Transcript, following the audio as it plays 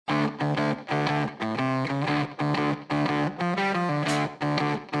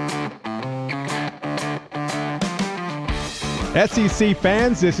SEC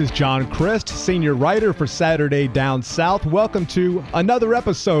fans, this is John Christ, senior writer for Saturday Down South. Welcome to another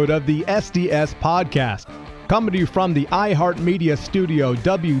episode of the SDS podcast. Coming to you from the iHeartMedia studio,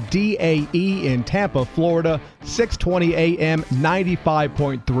 WDAE in Tampa, Florida, 620 AM,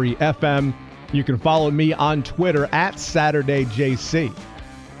 95.3 FM. You can follow me on Twitter at SaturdayJC.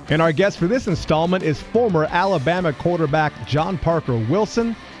 And our guest for this installment is former Alabama quarterback John Parker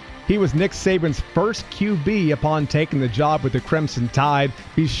Wilson. He was Nick Saban's first QB upon taking the job with the Crimson Tide.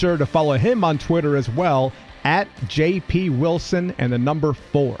 Be sure to follow him on Twitter as well, at JP Wilson and the number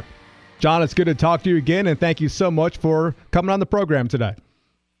 4. John, it's good to talk to you again, and thank you so much for coming on the program today.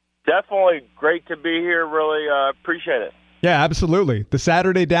 Definitely great to be here. Really appreciate it. Yeah, absolutely. The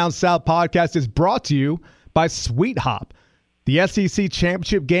Saturday Down South podcast is brought to you by Sweet Hop. The SEC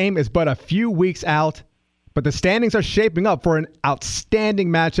championship game is but a few weeks out, but the standings are shaping up for an outstanding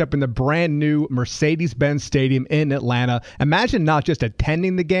matchup in the brand new Mercedes-Benz Stadium in Atlanta. Imagine not just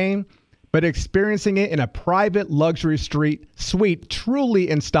attending the game, but experiencing it in a private luxury suite truly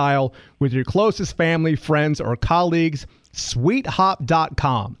in style with your closest family, friends, or colleagues.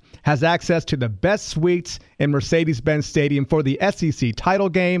 SweetHop.com has access to the best suites in Mercedes-Benz Stadium for the SEC title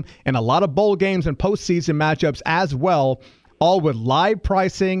game and a lot of bowl games and postseason matchups as well, all with live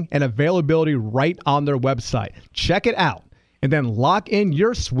pricing and availability right on their website. Check it out and then lock in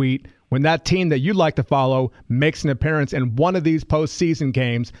your suite when that team that you like to follow makes an appearance in one of these postseason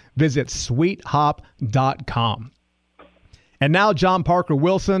games. Visit SweetHop.com. And now, John Parker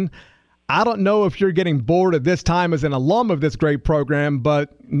Wilson. I don't know if you're getting bored at this time as an alum of this great program,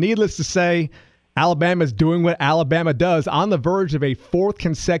 but needless to say, Alabama is doing what Alabama does, on the verge of a 4th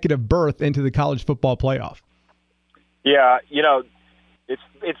consecutive berth into the college football playoff. Yeah,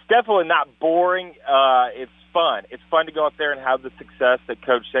 it's definitely not boring. It's fun. It's fun to go out there and have the success that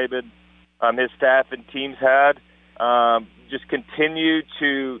Coach Saban, his staff and teams had. Just continue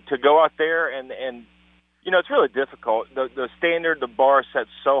to go out there and it's really difficult. The standard, the bar is set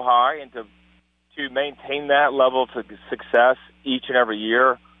so high, and to maintain that level of success each and every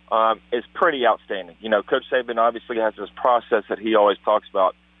year is pretty outstanding. Coach Saban obviously has this process that he always talks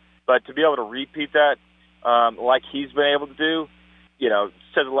about, but to be able to repeat that like he's been able to do,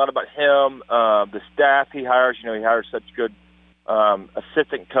 says a lot about him, the staff he hires. He hires such good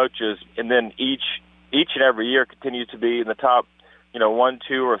assistant coaches, and then each and every year continues to be in the top, 1,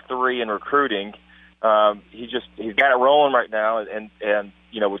 2, or 3 in recruiting. He's got it rolling right now, and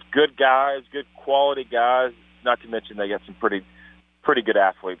with good guys, good quality guys. Not to mention they got some pretty good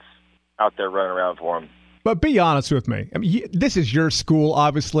athletes out there running around for him. But be honest with me. I mean, this is your school,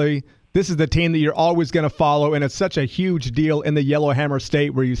 obviously. This is the team that you're always going to follow, and it's such a huge deal in the Yellowhammer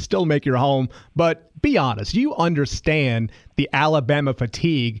State where you still make your home. But be honest, you understand the Alabama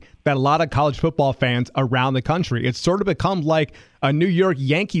fatigue that a lot of college football fans around the country. It's sort of become like a New York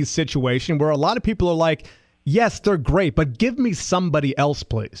Yankees situation where a lot of people are like, yes, they're great, but give me somebody else,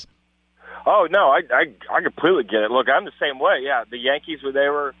 please. Oh, no, I completely get it. Look, I'm the same way. Yeah, the Yankees, when they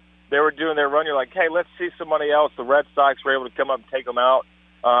were doing their run, you're like, hey, let's see somebody else. The Red Sox were able to come up and take them out.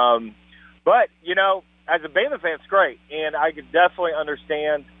 But, as a Bama fan, it's great, and I could definitely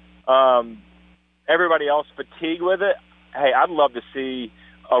understand everybody else fatigue with it. Hey, I'd love to see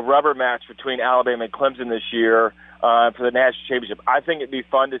a rubber match between Alabama and Clemson this year for the national championship. I think it'd be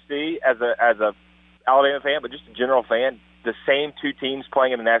fun to see as a Alabama fan, but just a general fan, the same 2 teams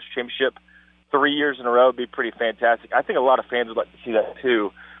playing in the national championship 3 years in a row would be pretty fantastic. I think a lot of fans would like to see that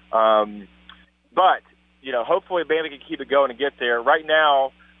too. But, hopefully Bama can keep it going and get there. Right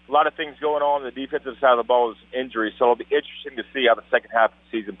now, a lot of things going on the defensive side of the ball is injury, so it'll be interesting to see how the second half of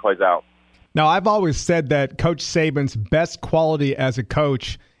the season plays out. Now, I've always said that Coach Saban's best quality as a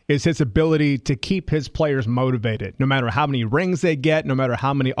coach is his ability to keep his players motivated, no matter how many rings they get, no matter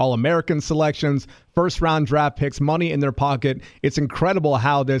how many All-American selections, first-round draft picks, money in their pocket. It's incredible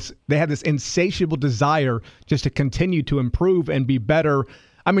how they have this insatiable desire just to continue to improve and be better.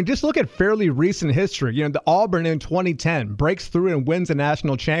 I mean, just look at fairly recent history. The Auburn in 2010 breaks through and wins a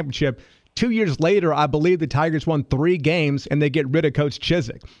national championship. 2 years later, I believe the Tigers won 3 games and they get rid of Coach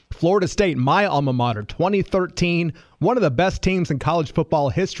Chizik. Florida State, my alma mater, 2013, one of the best teams in college football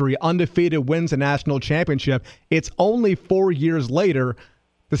history, undefeated, wins a national championship. It's only 4 years later.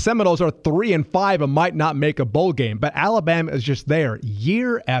 The Seminoles are 3-5 and might not make a bowl game, but Alabama is just there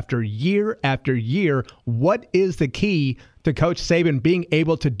year after year after year. What is the key to Coach Saban being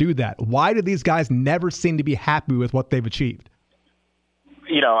able to do that? Why do these guys never seem to be happy with what they've achieved?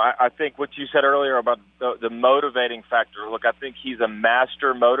 I think what you said earlier about the motivating factor. Look, I think he's a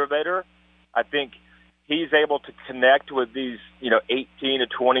master motivator. I think he's able to connect with these, 18 to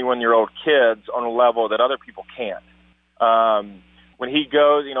 21-year-old kids on a level that other people can't. When he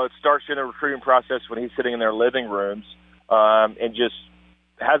goes, it starts in a recruiting process when he's sitting in their living rooms and just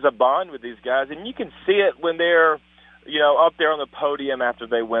has a bond with these guys. And you can see it when they're, up there on the podium after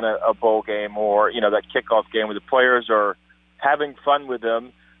they win a bowl game or, that kickoff game where the players are having fun with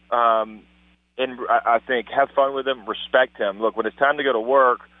them. And I think have fun with him, respect him. Look, when it's time to go to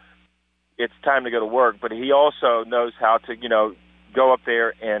work, it's time to go to work. But he also knows how to, go up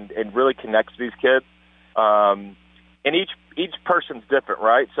there and really connect to these kids. And each person's different,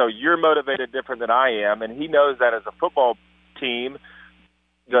 right? So you're motivated different than I am, and he knows that as a football team,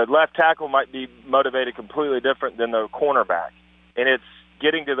 the left tackle might be motivated completely different than the cornerback. And it's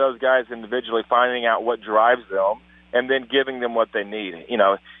getting to those guys individually, finding out what drives them, and then giving them what they need.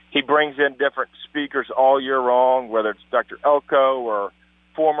 He brings in different speakers all year long, whether it's Dr. Elko or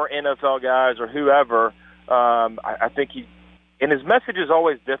former NFL guys or whoever. I think and his message is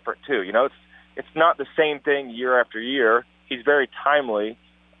always different too. It's not the same thing year after year. He's very timely.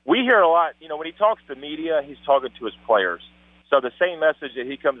 We hear a lot, when he talks to media, he's talking to his players. So the same message that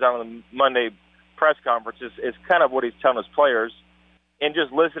he comes out on the Monday press conferences is kind of what he's telling his players. And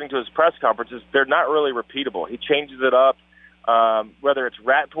just listening to his press conferences, they're not really repeatable. He changes it up. Whether it's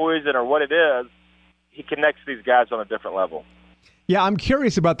rat poison or what it is, he connects these guys on a different level. Yeah, I'm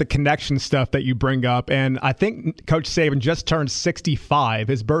curious about the connection stuff that you bring up, and I think Coach Saban just turned 65.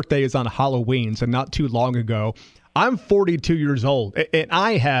 His birthday is on Halloween, so not too long ago. I'm 42 years old, and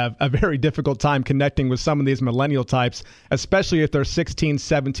I have a very difficult time connecting with some of these millennial types, especially if they're 16,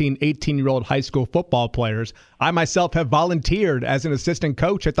 17, 18-year-old high school football players. I myself have volunteered as an assistant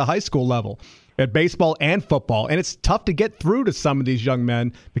coach at the high school level, at baseball and football, and it's tough to get through to some of these young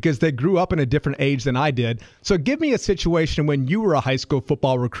men because they grew up in a different age than I did. So give me a situation when you were a high school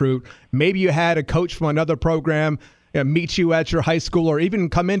football recruit. Maybe you had a coach from another program meet you at your high school or even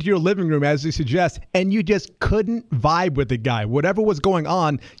come into your living room, as you suggest, and you just couldn't vibe with the guy. Whatever was going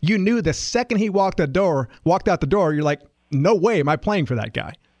on, you knew the second he walked out the door, you're like, no way am I playing for that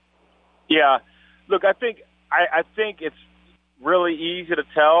guy. Yeah. Look, I think it's really easy to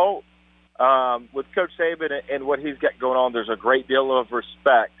tell with Coach Saban and what he's got going on. There's a great deal of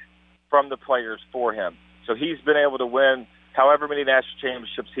respect from the players for him. So he's been able to win however many national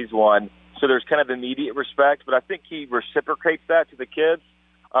championships he's won. So there's kind of immediate respect, but I think he reciprocates that to the kids.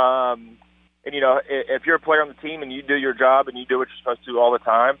 And, if you're a player on the team and you do your job and you do what you're supposed to all the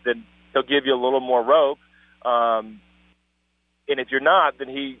time, then he'll give you a little more rope. And if you're not,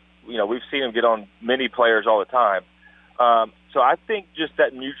 then we've seen him get on many players all the time. So I think just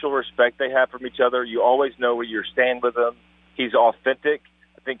that mutual respect they have from each other, you always know where you stand with him. He's authentic.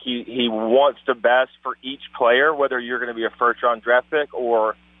 I think he wants the best for each player, whether you're going to be a first-round draft pick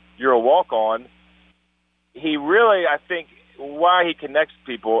or you're a walk-on. He really, I think, why he connects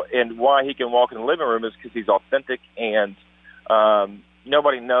people and why he can walk in the living room is because he's authentic, and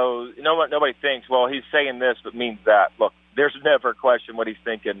nobody thinks, well, he's saying this but means that. Look, there's never a question what he's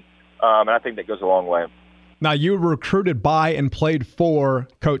thinking, and I think that goes a long way. Now, you were recruited by and played for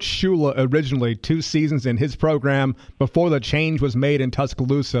Coach Shula originally, 2 seasons in his program before the change was made in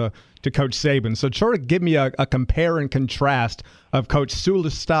Tuscaloosa to Coach Saban. So sort of give me a compare and contrast of Coach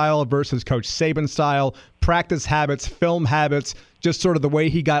Shula's style versus Coach Saban's style, practice habits, film habits, just sort of the way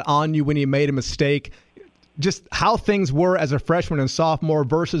he got on you when he made a mistake, just how things were as a freshman and sophomore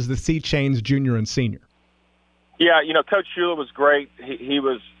versus the sea change junior and senior. Yeah, Coach Shula was great. He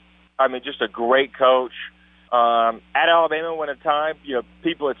was, just a great coach. At Alabama one time,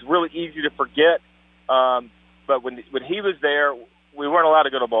 people, it's really easy to forget. But when he was there, we weren't allowed to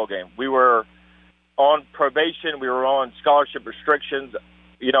go to a bowl game. We were on probation. We were on scholarship restrictions.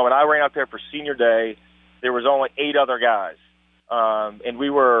 When I ran out there for senior day, there was only 8 other guys. And we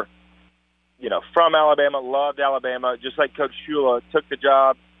were, from Alabama, loved Alabama, just like Coach Shula took the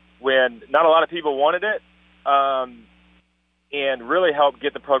job when not a lot of people wanted it, and really helped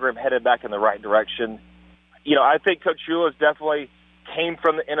get the program headed back in the right direction. I think Coach Shula definitely came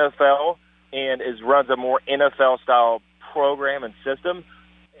from the NFL and runs a more NFL-style program and system.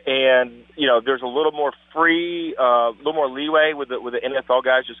 And, there's a little more a little more leeway with the NFL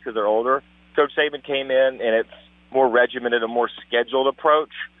guys just because they're older. Coach Saban came in, and it's more regimented, a more scheduled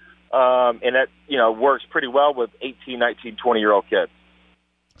approach. And that, works pretty well with 18, 19, 20-year-old kids.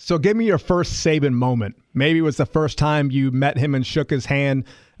 So give me your first Saban moment. Maybe it was the first time you met him and shook his hand,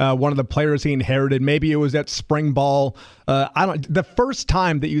 one of the players he inherited. Maybe it was at spring ball. The first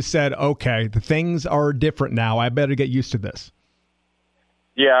time that you said, okay, the things are different now. I better get used to this.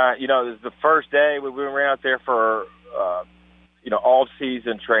 Yeah, it was the first day we were out there for,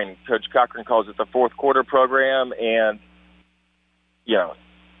 all-season training. Coach Cochran calls it the fourth quarter program, and,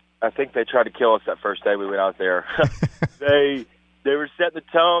 I think they tried to kill us that first day we went out there. They were setting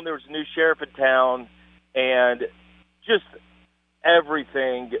the tone. There was a new sheriff in town, and just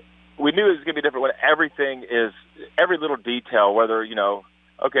everything. We knew it was going to be different when every little detail, whether,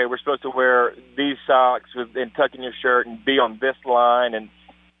 okay, we're supposed to wear these socks and tuck in your shirt and be on this line. And,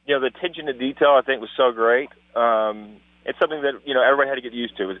 the attention to detail, I think, was so great. It's something that, everybody had to get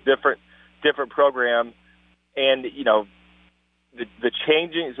used to. It was a different program. And, the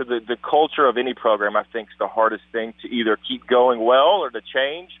changing, so the culture of any program, I think, is the hardest thing to either keep going well or to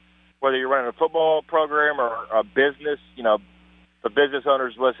change, whether you're running a football program or a business. The business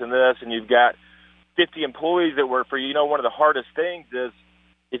owners listen to this, and you've got 50 employees that work for you. One of the hardest things is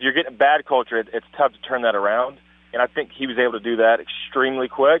if you're getting bad culture, it's tough to turn that around. And I think he was able to do that extremely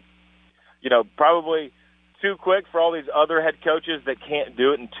quick. Probably too quick for all these other head coaches that can't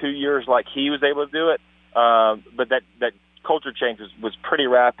do it in 2 years like he was able to do it. But that culture change was pretty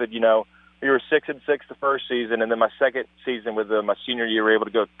rapid. We were 6-6 the first season, and then my second season with my senior year, we were able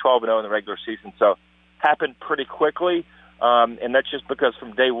to go 12-0 in the regular season. So happened pretty quickly, and that's just because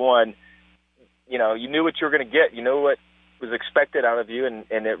from day one, you knew what you were going to get. You knew what was expected out of you, and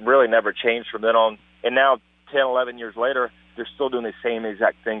it really never changed from then on. And now, 10, 11 years later, they're still doing the same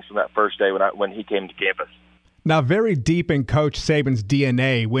exact things from that first day when he came to campus. Now, very deep in Coach Saban's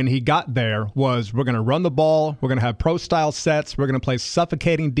DNA when he got there was we're going to run the ball, we're going to have pro-style sets, we're going to play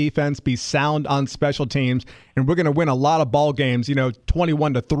suffocating defense, be sound on special teams, and we're going to win a lot of ball games,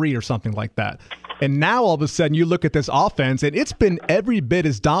 21-3 or something like that. And now all of a sudden you look at this offense, and it's been every bit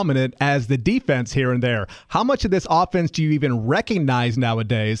as dominant as the defense here and there. How much of this offense do you even recognize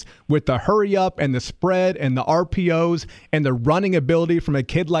nowadays with the hurry up and the spread and the RPOs and the running ability from a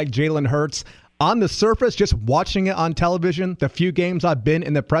kid like Jalen Hurts? On the surface, just watching it on television, the few games I've been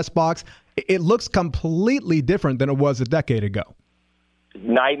in the press box, it looks completely different than it was a decade ago.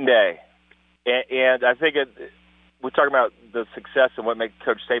 Night and day. And I think we're talking about the success and what makes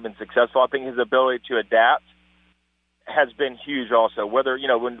Coach Saban successful. I think his ability to adapt has been huge also. Whether,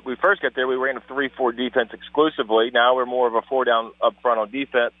 when we first got there, we ran a 3-4 defense exclusively. Now we're more of a 4-down up front on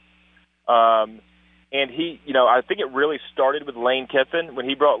defense. And he, I think it really started with Lane Kiffin when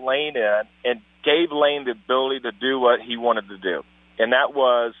he brought Lane in and gave Lane the ability to do what he wanted to do. And that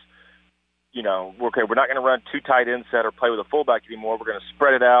was, okay, we're not going to run two tight end set or play with a fullback anymore. We're going to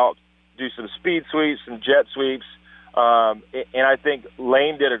spread it out, do some speed sweeps, some jet sweeps. And I think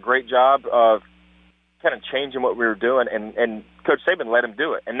Lane did a great job of kind of changing what we were doing, and Coach Saban let him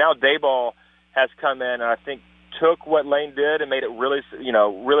do it. And now Daboll has come in, and I think took what Lane did and made it really,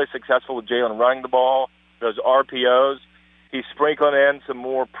 really successful with Jalen running the ball, those RPOs. He's sprinkling in some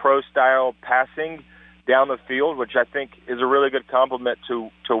more pro-style passing down the field, which I think is a really good compliment to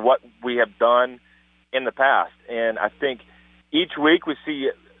what we have done in the past. And I think each week we see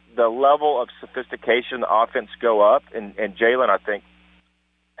the level of sophistication in the offense go up, and Jalen, I think,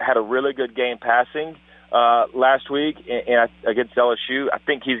 had a really good game passing last week and against LSU. I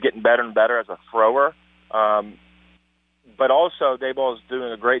think he's getting better and better as a thrower. But also, Daboll is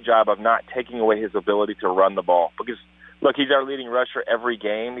doing a great job of not taking away his ability to run the ball. Because, look, he's our leading rusher every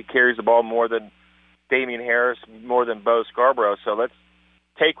game. He carries the ball more than Damian Harris, more than Bo Scarborough. So let's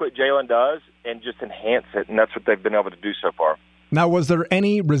take what Jalen does and just enhance it, and that's what they've been able to do so far. Now, was there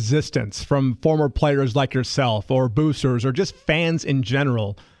any resistance from former players like yourself or boosters or just fans in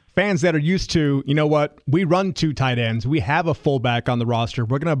general, fans that are used to, we run two tight ends, we have a fullback on the roster,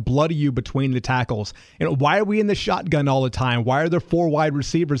 we're going to bloody you between the tackles. Why are we in the shotgun all the time? Why are there 4 wide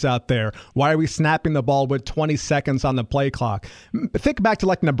receivers out there? Why are we snapping the ball with 20 seconds on the play clock? Think back to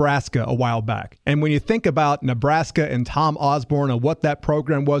like Nebraska a while back. And when you think about Nebraska and Tom Osborne and what that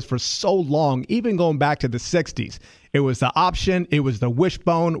program was for so long, even going back to the 60s, it was the option. It was the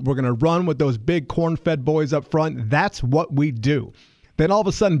wishbone. We're going to run with those big corn-fed boys up front. That's what we do. Then all of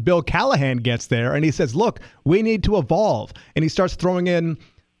a sudden, Bill Callahan gets there, and he says, look, we need to evolve. And he starts throwing in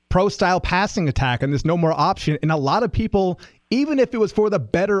pro-style passing attack, and there's no more option. And a lot of people, even if it was for the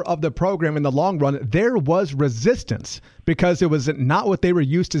better of the program in the long run, there was resistance because it was not what they were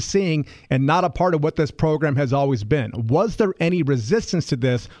used to seeing and not a part of what this program has always been. Was there any resistance to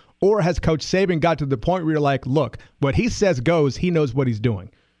this? Or has Coach Saban got to the point where you're like, look, what he says goes, he knows what he's doing?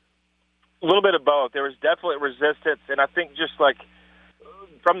 A little bit of both. There was definitely resistance, and I think just like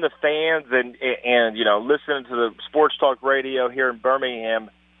from the fans and listening to the sports talk radio here in Birmingham,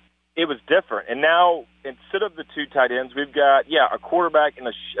 it was different. And now instead of the two tight ends, we've got, a quarterback and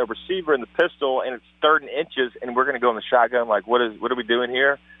a receiver in the pistol, and it's 3rd and inches, and we're going to go in the shotgun. Like, what are we doing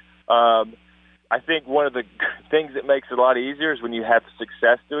here? I think one of the things that makes it a lot easier is when you have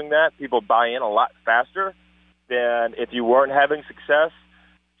success doing that, people buy in a lot faster than if you weren't having success.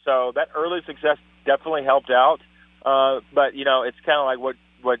 So that early success definitely helped out. But, it's kind of like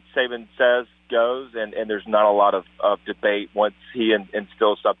what Saban says goes, and there's not a lot of debate once he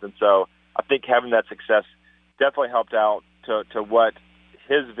instills something. So I think having that success definitely helped out to what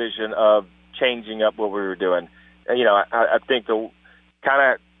his vision of changing up what we were doing. And, I think you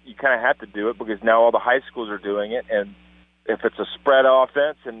kind of have to do it because now all the high schools are doing it, and if it's a spread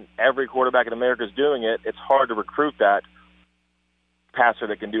offense and every quarterback in America is doing it, it's hard to recruit that passer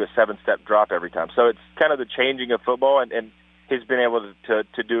that can do a 7-step drop every time. So it's kind of the changing of football, and he's been able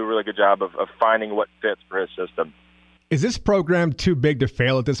to do a really good job of finding what fits for his system. Is this program too big to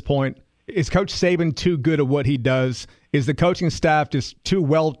fail at this point? Is Coach Saban too good at what he does? Is the coaching staff just too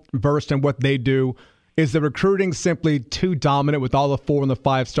well-versed in what they do? Is the recruiting simply too dominant with all the 4- and the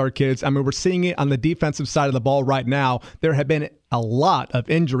 5-star kids? I mean, we're seeing it on the defensive side of the ball right now. There have been a lot of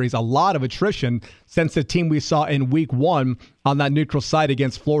injuries, a lot of attrition since the team we saw in week 1 on that neutral site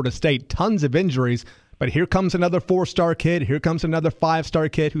against Florida State. Tons of injuries. But here comes another 4-star kid. Here comes another 5-star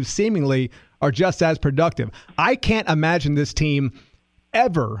kid who seemingly are just as productive. I can't imagine this team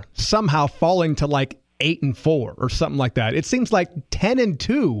ever somehow falling to like 8-4 or something like that. It seems like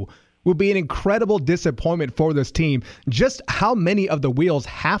 10-2 would be an incredible disappointment for this team. Just how many of the wheels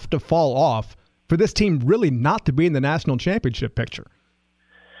have to fall off for this team really not to be in the national championship picture?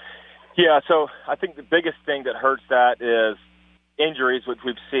 Yeah, so I think the biggest thing that hurts that is injuries, which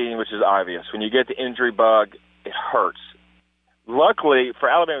we've seen, which is obvious. When you get the injury bug, it hurts. Luckily for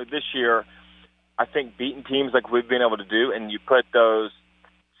Alabama this year, I think beating teams like we've been able to do, and you put those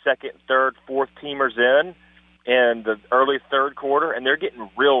second, third, fourth teamers in the early third quarter, and they're getting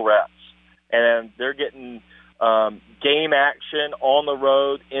real reps. And they're getting game action on the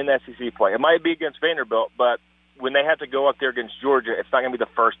road in SEC play. It might be against Vanderbilt, but when they have to go up there against Georgia, it's not going to be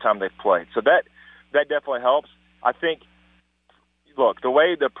the first time they've played. So that definitely helps. I think, look, the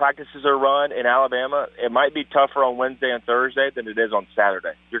way the practices are run in Alabama, it might be tougher on Wednesday and Thursday than it is on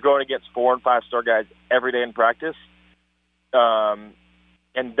Saturday. You're going against 4- and 5-star guys every day in practice.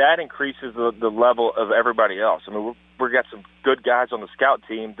 And that increases the level of everybody else. I mean, we've got some good guys on the scout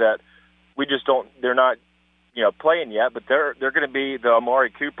team that we just don't – they're not, playing yet, but they're going to be the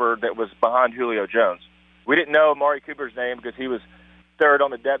Amari Cooper that was behind Julio Jones. We didn't know Amari Cooper's name because he was third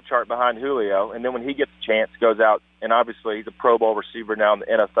on the depth chart behind Julio, and then when he gets a chance, goes out, and obviously he's a Pro Bowl receiver now in the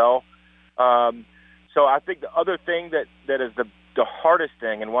NFL. So I think the other thing that is the hardest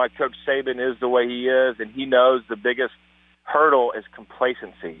thing and why Coach Saban is the way he is, and he knows the biggest – hurdle is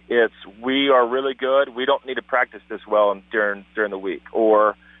complacency. It's we are really good. We don't need to practice this well during the week,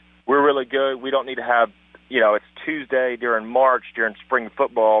 or we're really good. We don't need to have it's Tuesday during March during spring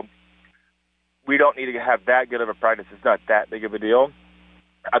football. We don't need to have that good of a practice. It's not that big of a deal.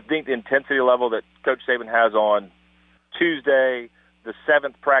 I think the intensity level that Coach Saban has on Tuesday, the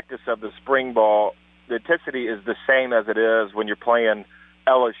 7th practice of the spring ball, the intensity is the same as it is when you're playing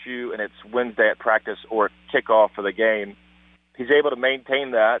LSU and it's Wednesday at practice or kickoff for the game. He's able to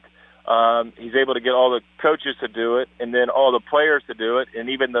maintain that. He's able to get all the coaches to do it, and then all the players to do it, and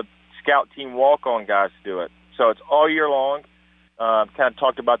even the scout team walk-on guys to do it. So it's all year long. Kind of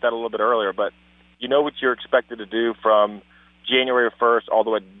talked about that a little bit earlier, but you know what you're expected to do from January 1st all the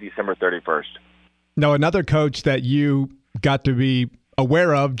way to December 31st. Now, another coach that you got to be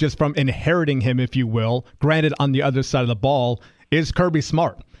aware of just from inheriting him, if you will, granted on the other side of the ball, is Kirby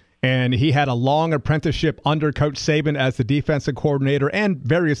Smart. And he had a long apprenticeship under Coach Saban as the defensive coordinator and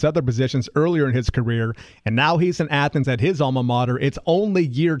various other positions earlier in his career. And now he's in Athens at his alma mater. It's only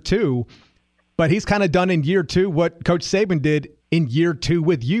year 2, but he's kind of done in year 2 what Coach Saban did in year 2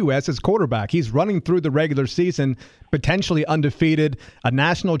 with you as his quarterback. He's running through the regular season, potentially undefeated, a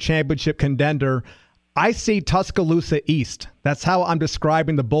national championship contender. I see Tuscaloosa East. That's how I'm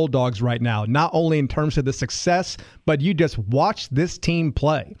describing the Bulldogs right now, not only in terms of the success, but you just watch this team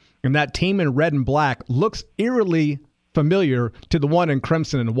play. And that team in red and black looks eerily familiar to the one in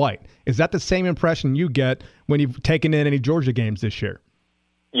crimson and white. Is that the same impression you get when you've taken in any Georgia games this year?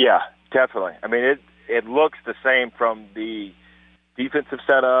 Yeah, definitely. I mean, it looks the same from the defensive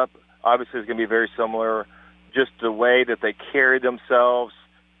setup. Obviously, it's going to be very similar. Just the way that they carry themselves.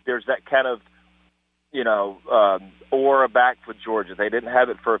 There's that kind of aura back with Georgia. They didn't have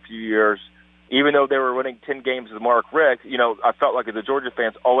it for a few years. Even though they were winning 10 games with Mark Richt, I felt like the Georgia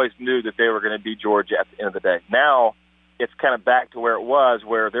fans always knew that they were going to beat Georgia at the end of the day. Now it's kind of back to where it was,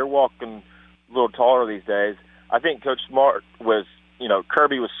 where they're walking a little taller these days. I think Coach Smart was,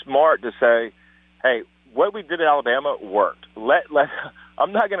 Kirby was smart to say, hey, what we did at Alabama worked.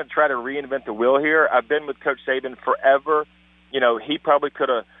 I'm not going to try to reinvent the wheel here. I've been with Coach Saban forever. He probably could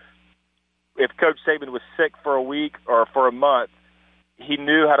have, if Coach Saban was sick for a week or for a month, he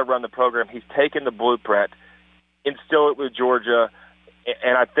knew how to run the program. He's taken the blueprint, instilled it with Georgia,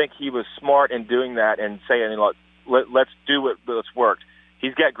 and I think he was smart in doing that and saying, look, let's do what's worked.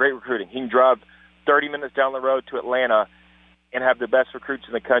 He's got great recruiting. He can drive 30 minutes down the road to Atlanta and have the best recruits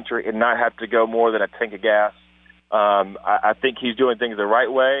in the country and not have to go more than a tank of gas. I think he's doing things the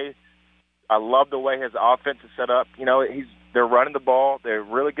right way. I love the way his offense is set up. They're running the ball. They're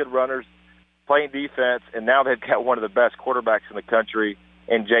really good runners, playing defense, and now they've got one of the best quarterbacks in the country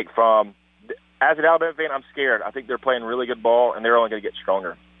in Jake Fromm. As an Alabama fan, I'm scared. I think they're playing really good ball, and they're only going to get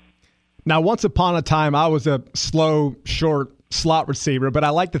stronger. Now, once upon a time, I was a slow, short slot receiver, but I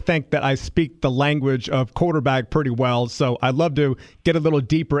like to think that I speak the language of quarterback pretty well, so I'd love to get a little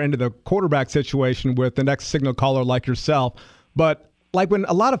deeper into the quarterback situation with the next signal caller like yourself. But like when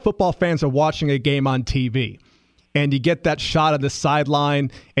a lot of football fans are watching a game on TV, and you get that shot of the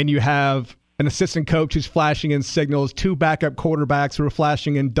sideline, and you have an assistant coach who's flashing in signals, two backup quarterbacks who are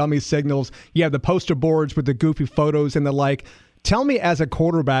flashing in dummy signals. You have the poster boards with the goofy photos and the like. Tell me as a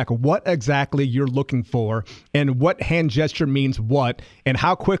quarterback what exactly you're looking for and what hand gesture means what and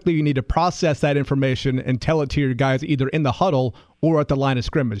how quickly you need to process that information and tell it to your guys either in the huddle or at the line of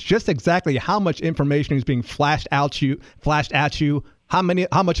scrimmage. Just exactly how much information is being flashed at you, how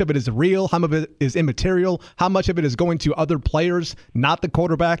much of it is real, how much of it is immaterial, how much of it is going to other players, not the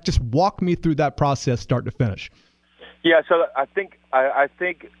quarterback. Just walk me through that process start to finish. Yeah, so I think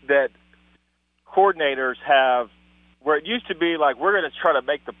that coordinators have, where it used to be like, we're going to try to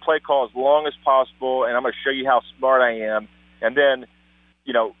make the play call as long as possible, and I'm going to show you how smart I am. And then,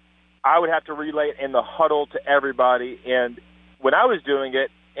 I would have to relay it in the huddle to everybody. And when I was doing it,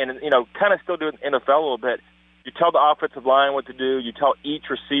 and, kind of still doing NFL a little bit, you tell the offensive line what to do. You tell each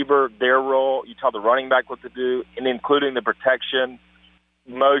receiver their role. You tell the running back what to do, and including the protection,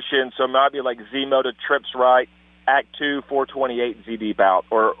 motion. So it might be like Z-mode to trips right, Act 2, 428, Z deep out.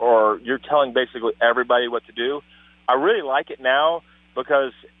 Or you're telling basically everybody what to do. I really like it now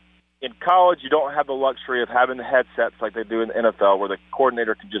because in college you don't have the luxury of having the headsets like they do in the NFL where the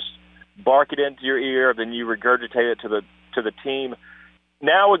coordinator can just bark it into your ear, then you regurgitate it to the team.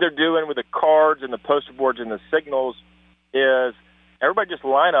 Now what they're doing with the cards and the poster boards and the signals is everybody just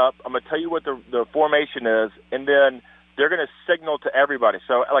line up. I'm going to tell you what the formation is, and then they're going to signal to everybody.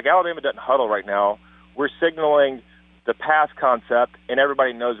 So like Alabama doesn't huddle right now. We're signaling the pass concept, and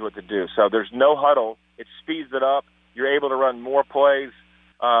everybody knows what to do. So there's no huddle. It speeds it up. You're able to run more plays.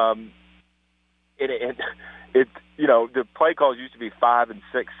 The play calls used to be 5 and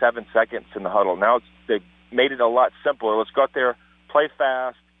 6, 7 seconds in the huddle. Now they've made it a lot simpler. Let's go out there, play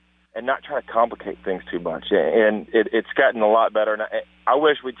fast, and not try to complicate things too much. And it's gotten a lot better. And I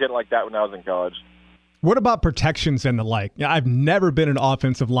wish we did like that when I was in college. What about protections and the like? I've never been an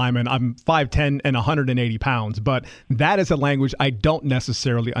offensive lineman. I'm 5'10" and 180 pounds, but that is a language I don't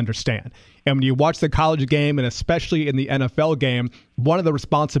necessarily understand. And when you watch the college game, and especially in the NFL game, one of the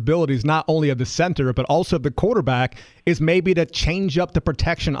responsibilities not only of the center, but also of the quarterback is maybe to change up the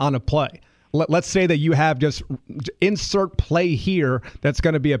protection on a play. Let's say that you have just insert play here that's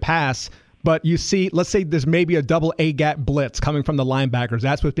going to be a pass, but you see, let's say there's maybe a double A-gap blitz coming from the linebackers.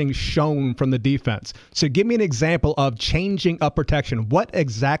 That's what's being shown from the defense. So give me an example of changing up protection. What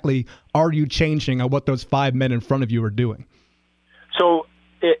exactly are you changing on what those 5 men in front of you are doing? So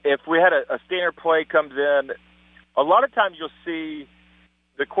if we had a standard play comes in, a lot of times you'll see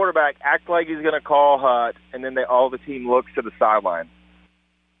the quarterback act like he's going to call hut, and then all the team looks to the sideline.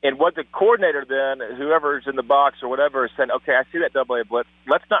 And what the coordinator then, whoever's in the box or whatever, is saying, okay, I see that double A blitz.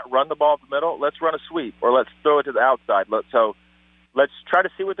 Let's not run the ball up the middle. Let's run a sweep, or let's throw it to the outside. So let's try to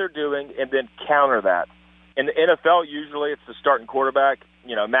see what they're doing and then counter that. In the NFL, usually it's the starting quarterback.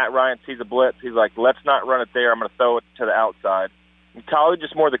 Matt Ryan sees a blitz. He's like, let's not run it there. I'm going to throw it to the outside. In college,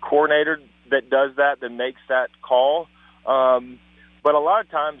 it's more the coordinator that does that, that makes that call. But a lot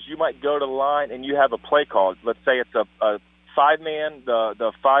of times you might go to the line and you have a play call. Let's say it's a 5-man,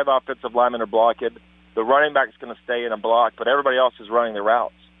 the 5 offensive linemen are blocked. The running back is going to stay in a block, but everybody else is running the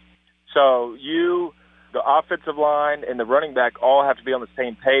routes. So the offensive line, and the running back all have to be on the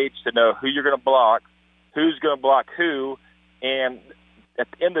same page to know who you're going to block, who's going to block who, and at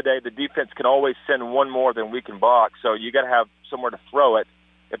the end of the day, the defense can always send one more than we can block. So you got to have somewhere to throw it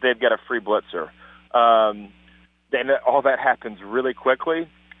if they've got a free blitzer. Then all that happens really quickly.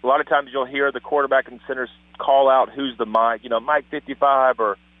 A lot of times you'll hear the quarterback and centers call out who's the Mike, Mike 55,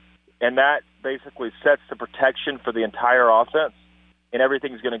 and that basically sets the protection for the entire offense, and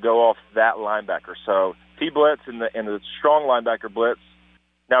everything's going to go off that linebacker. So T-blitz and the strong linebacker blitz,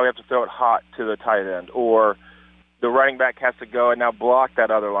 now we have to throw it hot to the tight end, or the running back has to go and now block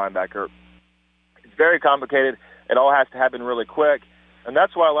that other linebacker. It's very complicated. It all has to happen really quick. And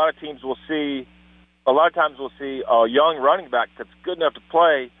that's why a lot of times we'll see a young running back that's good enough to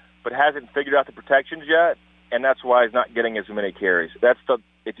play but hasn't figured out the protections yet, and that's why he's not getting as many carries.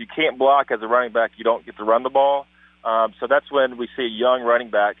 If you can't block as a running back, you don't get to run the ball. So that's when we see a young running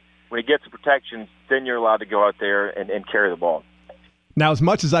back. When he gets the protections, then you're allowed to go out there and carry the ball. Now, as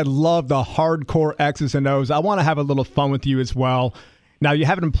much as I love the hardcore X's and O's, I want to have a little fun with you as well. Now, you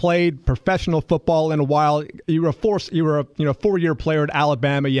haven't played professional football in a while. You were a 4-year player at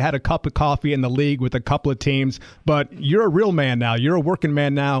Alabama. You had a cup of coffee in the league with a couple of teams, but you're a real man now. You're a working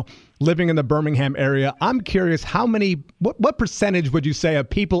man now, living in the Birmingham area. I'm curious, what percentage would you say of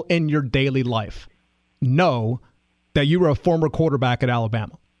people in your daily life know that you were a former quarterback at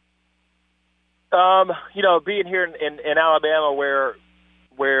Alabama? Being here in Alabama,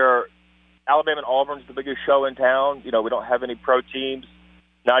 where Alabama and Auburn's the biggest show in town. We don't have any pro teams,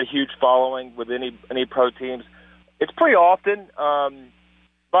 not a huge following with any pro teams. It's pretty often,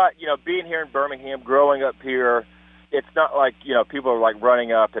 but being here in Birmingham, growing up here, it's not like people are like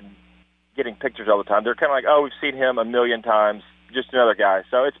running up and getting pictures all the time. They're kind of like, oh, we've seen him a million times, just another guy.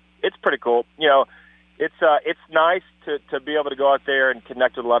 So it's pretty cool. It's nice to be able to go out there and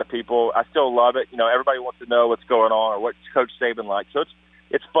connect with a lot of people. I still love it. Everybody wants to know what's going on or what's Coach Saban like. So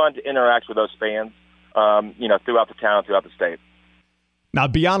it's fun to interact with those fans, throughout the town, throughout the state. Now,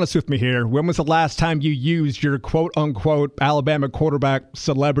 be honest with me here. When was the last time you used your quote-unquote Alabama quarterback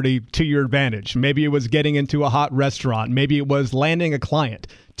celebrity to your advantage? Maybe it was getting into a hot restaurant. Maybe it was landing a client.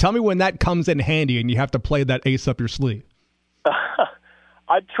 Tell me when that comes in handy and you have to play that ace up your sleeve.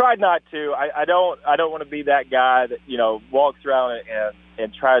 I try not to. I don't want to be that guy that walks around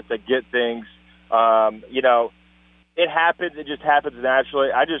and tries to get things. It happens. It just happens naturally.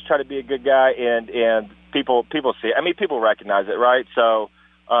 I just try to be a good guy, and people see it. I mean, people recognize it, right? So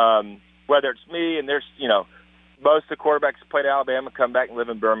whether it's me and there's most of the quarterbacks that played at Alabama come back and live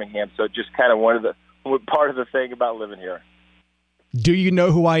in Birmingham. So just kind of part of the thing about living here. Do you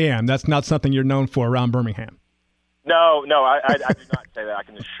know who I am? That's not something you're known for around Birmingham. No, I do not say that. I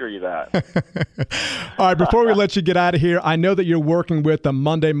can assure you that. All right, before we let you get out of here, I know that you're working with the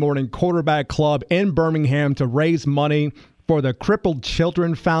Monday Morning Quarterback Club in Birmingham to raise money for the Crippled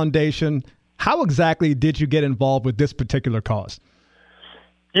Children Foundation. How exactly did you get involved with this particular cause?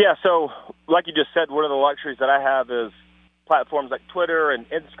 Yeah, so like you just said, one of the luxuries that I have is platforms like Twitter and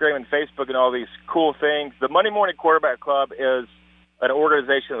Instagram and Facebook and all these cool things. The Monday Morning Quarterback Club is an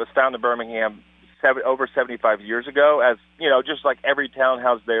organization that was founded in Birmingham over 75 years ago, as just like every town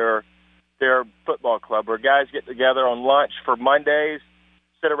has their football club where guys get together on lunch for Mondays,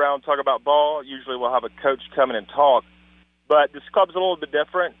 sit around and talk about ball. Usually we'll have a coach come in and talk. But this club's a little bit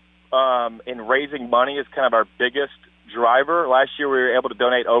different. In raising money is kind of our biggest driver. Last year we were able to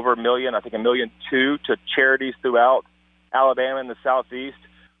donate over $1 million, I think $1.2 million, to charities throughout Alabama and the Southeast.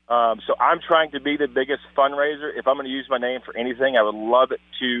 So I'm trying to be the biggest fundraiser. If I'm going to use my name for anything, I would love it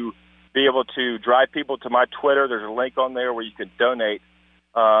to be able to drive people to my Twitter. There's a link on there where you can donate,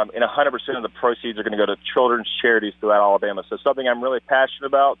 and 100% of the proceeds are going to go to children's charities throughout Alabama. So something I'm really passionate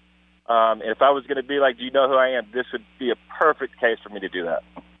about. And if I was going to be like, do you know who I am? This would be a perfect case for me to do that.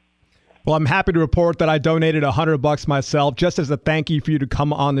 Well, I'm happy to report that I donated $100 myself just as a thank you for you to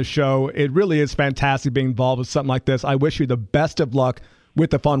come on the show. It really is fantastic being involved with something like this. I wish you the best of luck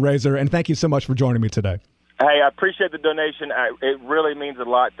with the fundraiser, and thank you so much for joining me today. Hey, I appreciate the donation. It really means a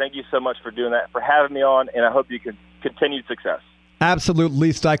lot. Thank you so much for doing that, for having me on, and I hope you can continue success. Absolute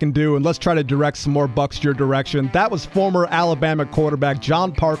least I can do, and let's try to direct some more bucks your direction. That was former Alabama quarterback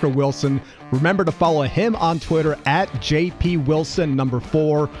John Parker Wilson. Remember to follow him on Twitter at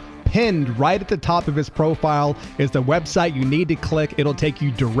JPWilson4. Pinned right at the top of his profile is the website you need to click. It'll take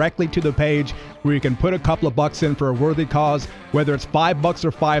you directly to the page where you can put a couple of bucks in for a worthy cause. Whether it's $5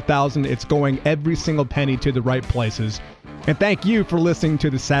 or $5,000, it's going every single penny to the right places. And thank you for listening to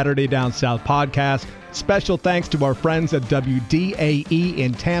the Saturday Down South podcast. Special thanks to our friends at WDAE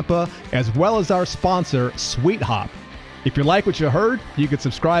in Tampa, as well as our sponsor, Sweet Hop. If you like what you heard, you can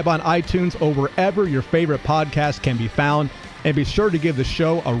subscribe on iTunes or wherever your favorite podcast can be found. And be sure to give the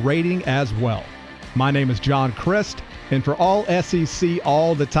show a rating as well. My name is John Christ, and for all SEC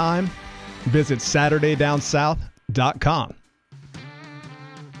all the time, visit SaturdayDownSouth.com.